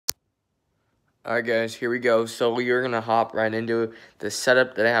Alright guys, here we go. So we're gonna hop right into the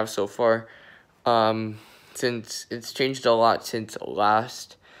setup that I have so far. Since it's changed a lot since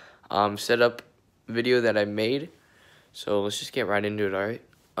last setup video that I made. So let's just get right into it,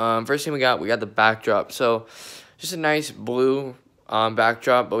 alright? First thing we got the backdrop. So just a nice blue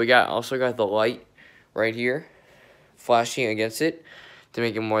backdrop, but we also got the light right here flashing against it to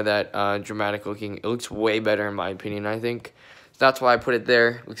make it more that dramatic looking. It looks way better in my opinion, I think. So that's why I put it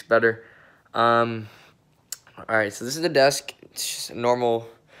there. It looks better. Alright, so this is the desk. It's just a normal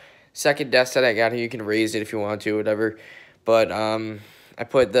second desk that I got here. You can raise it if you want to, whatever. But I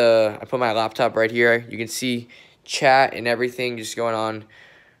put my laptop right here. You can see chat and everything just going on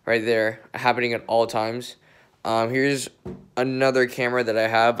right there, happening at all times. Here's another camera that I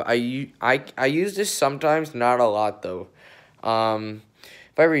have. I use this sometimes, not a lot though. If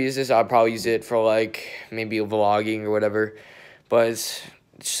I ever use this, I'll probably use it for like maybe vlogging or whatever. But it's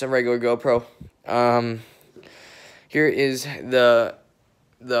just a regular GoPro. Here is the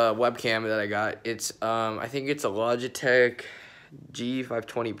webcam that I got. It's I think it's a Logitech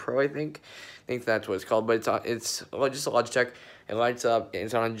G520 Pro. I think that's what it's called. But it's just a Logitech. It lights up.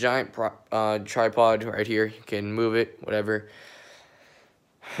 It's on a giant tripod right here. You can move it, whatever.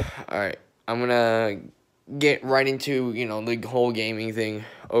 All right, I'm gonna get right into the whole gaming thing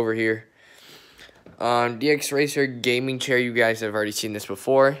over here. DX Racer gaming chair. You guys have already seen this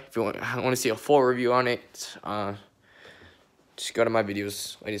before. If you want to see a full review on it, just go to my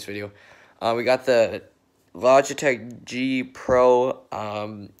latest video. We got the Logitech G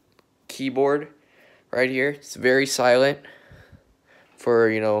Pro keyboard right here. It's very silent for,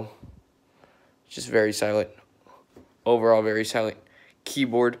 just very silent. Overall, very silent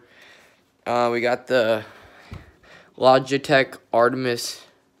keyboard. We got the Logitech Artemis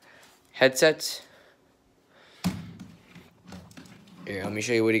headsets. Here, let me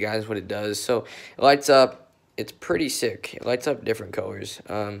show you guys what it does. So it lights up. It's pretty sick. It lights up different colors.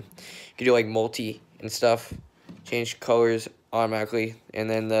 You can do like multi and stuff. Change colors automatically, and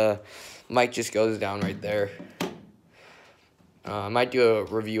then the mic just goes down right there. I might do a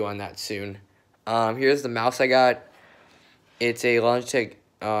review on that soon. Here's the mouse I got. It's a Logitech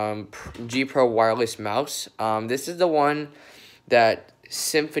G Pro wireless mouse. This is the one that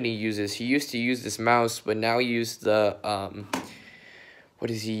Symphony uses. He used to use this mouse, but now he used the what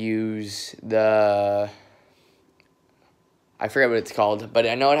does he use? I forget what it's called, but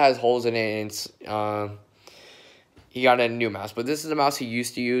I know it has holes in it, and it's he got a new mouse. But this is the mouse he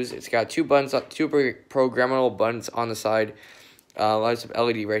used to use. It's got two programmable buttons on the side. Lights up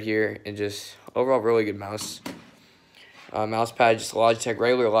LED right here, and just overall really good mouse. Mouse pad, just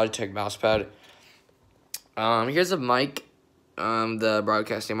regular Logitech mouse pad. Here's a mic, the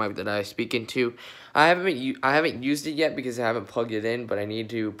broadcasting mic that I speak into. I haven't used it yet because I haven't plugged it in, but I need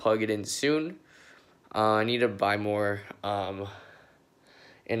to plug it in soon. I need to buy more an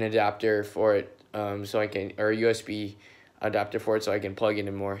adapter for it, so I can, or a USB adapter for it, so I can plug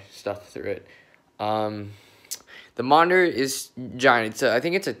in more stuff through it. The monitor is giant. I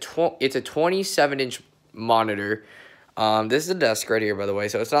think it's a 27-inch monitor. This is the desk right here, by the way,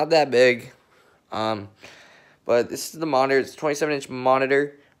 so it's not that big. But this is the monitor. It's a 27-inch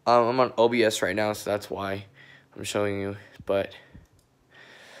monitor. I'm on OBS right now, so that's why I'm showing you. But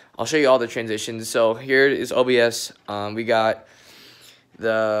I'll show you all the transitions. So here is OBS. We got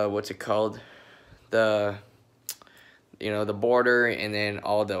the, what's it called? The border, and then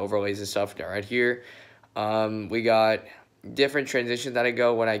all the overlays and stuff right here. We got different transitions that I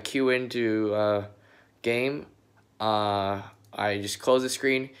go when I cue into game. I just close the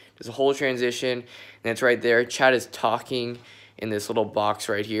screen. There's a whole transition, and it's right there. Chat is talking in this little box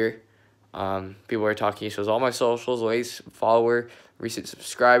right here. People are talking. It shows all my socials, latest follower, recent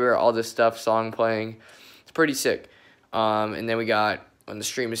subscriber, all this stuff, song playing. It's pretty sick. And then we got when the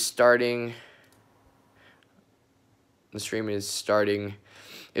stream is starting.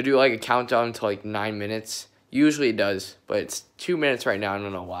 It'll do like a countdown to like 9 minutes. Usually it does, but it's 2 minutes right now. I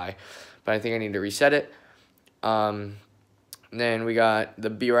don't know why, but I think I need to reset it. Then we got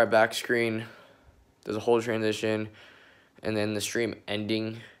the be right back screen. There's a whole transition, and then the stream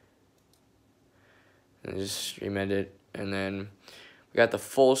ending. And just stream ended, and then we got the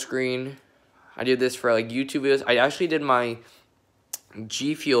full screen. I did this for like YouTube videos. I actually did my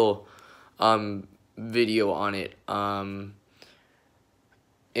G Fuel video on it.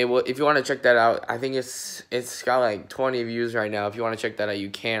 If you want to check that out, I think it's got like 20 views right now. If you want to check that out,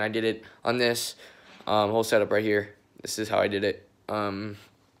 you can. I did it on this whole setup right here. This is how I did it.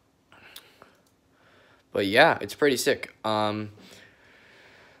 But yeah, it's pretty sick.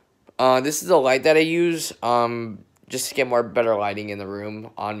 This is the light that I use. just to get more better lighting in the room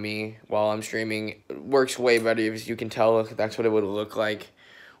on me while I'm streaming. It works way better, as you can tell. That's what it would look like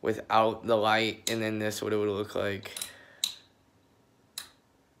without the light, and then this what it would look like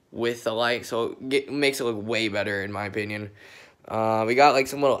with the light. So it makes it look way better in my opinion. We got like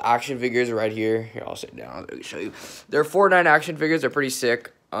some little action figures right here. Here, I'll sit down. Let me show you. They're Fortnite action figures. They're pretty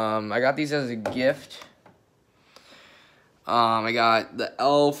sick. I got these as a gift. I got the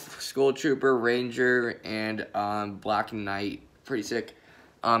Elf, Skull Trooper, Ranger, and Black Knight. Pretty sick.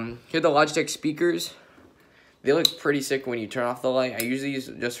 Here are the Logitech speakers. They look pretty sick when you turn off the light. I usually use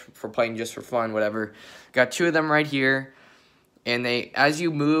just for playing, just for fun, whatever. Got 2 of them right here. And they, as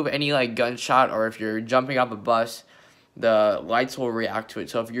you move any like gunshot, or if you're jumping off a bus, the lights will react to it.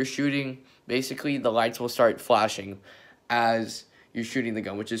 So if you're shooting, basically the lights will start flashing as you're shooting the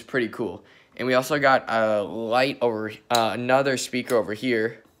gun, which is pretty cool. And we also got a light over, another speaker over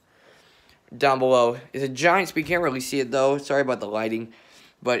here. Down below is a giant speaker. You can't really see it though. Sorry about the lighting,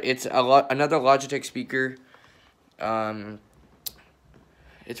 but it's another Logitech speaker.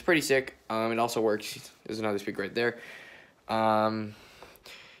 It's pretty sick. It also works. There's another speaker right there.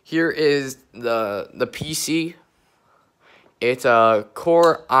 Here is the PC. It's a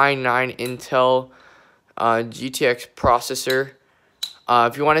Core i9 Intel GTX processor.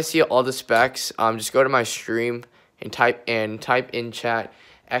 If you want to see all the specs, just go to my stream and type in chat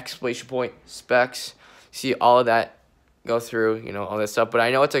exclamation point specs. See all of that, go through, you know, all that stuff. But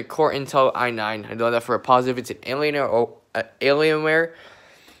I know it's a Core Intel i9. I know that for a positive. It's an Alienware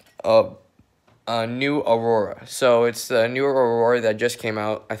new Aurora. So it's the new Aurora that just came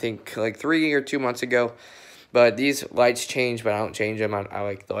out, I think like 3 or 2 months ago. But these lights change, but I don't change them. I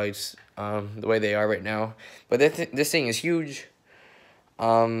like the lights the way they are right now. But this thing is huge.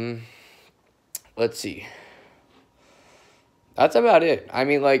 Let's see. That's about it. I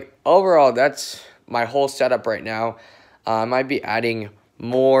mean, like, overall, that's my whole setup right now. I might be adding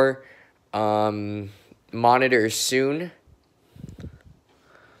more monitors soon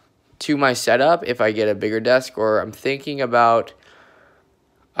to my setup if I get a bigger desk, or I'm thinking about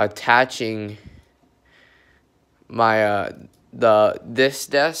attaching my this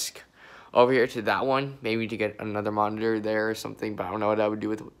desk over here to that one, maybe to get another monitor there or something, but I don't know what I would do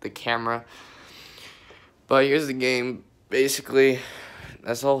with the camera. But here's the game. Basically,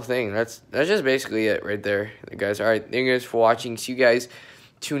 that's the whole thing. That's just basically it right there, guys. All right, thank you guys for watching. See you guys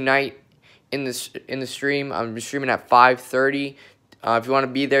tonight in the stream. I'm streaming at 5:30. If you want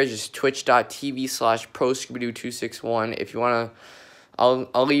to be there, just twitch.tv/ProScooby-Doo261. If you want to,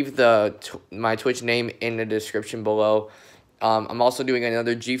 I'll leave my Twitch name in the description below. I'm also doing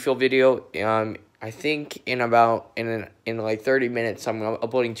another G Fuel video. I think in like 30 minutes, I'm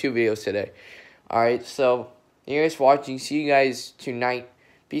uploading 2 videos today. All right, so thank you guys for watching. See you guys tonight.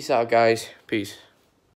 Peace out, guys. Peace.